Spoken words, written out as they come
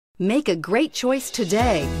Make a great choice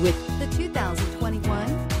today with the 2021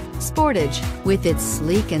 Sportage. With its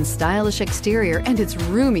sleek and stylish exterior and its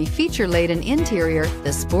roomy feature-laden interior,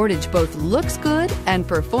 the Sportage both looks good and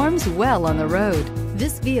performs well on the road.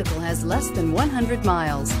 This vehicle has less than 100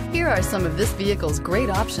 miles. Here are some of this vehicle's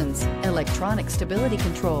great options: electronic stability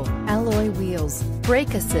control, alloy wheels,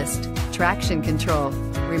 brake assist, traction control,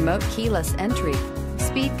 remote keyless entry,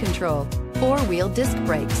 speed control, four-wheel disc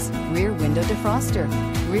brakes, rear window defroster,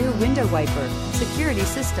 rear window wiper, security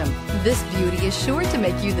system. This beauty is sure to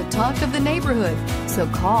make you the talk of the neighborhood. So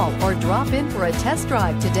call or drop in for a test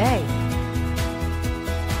drive today.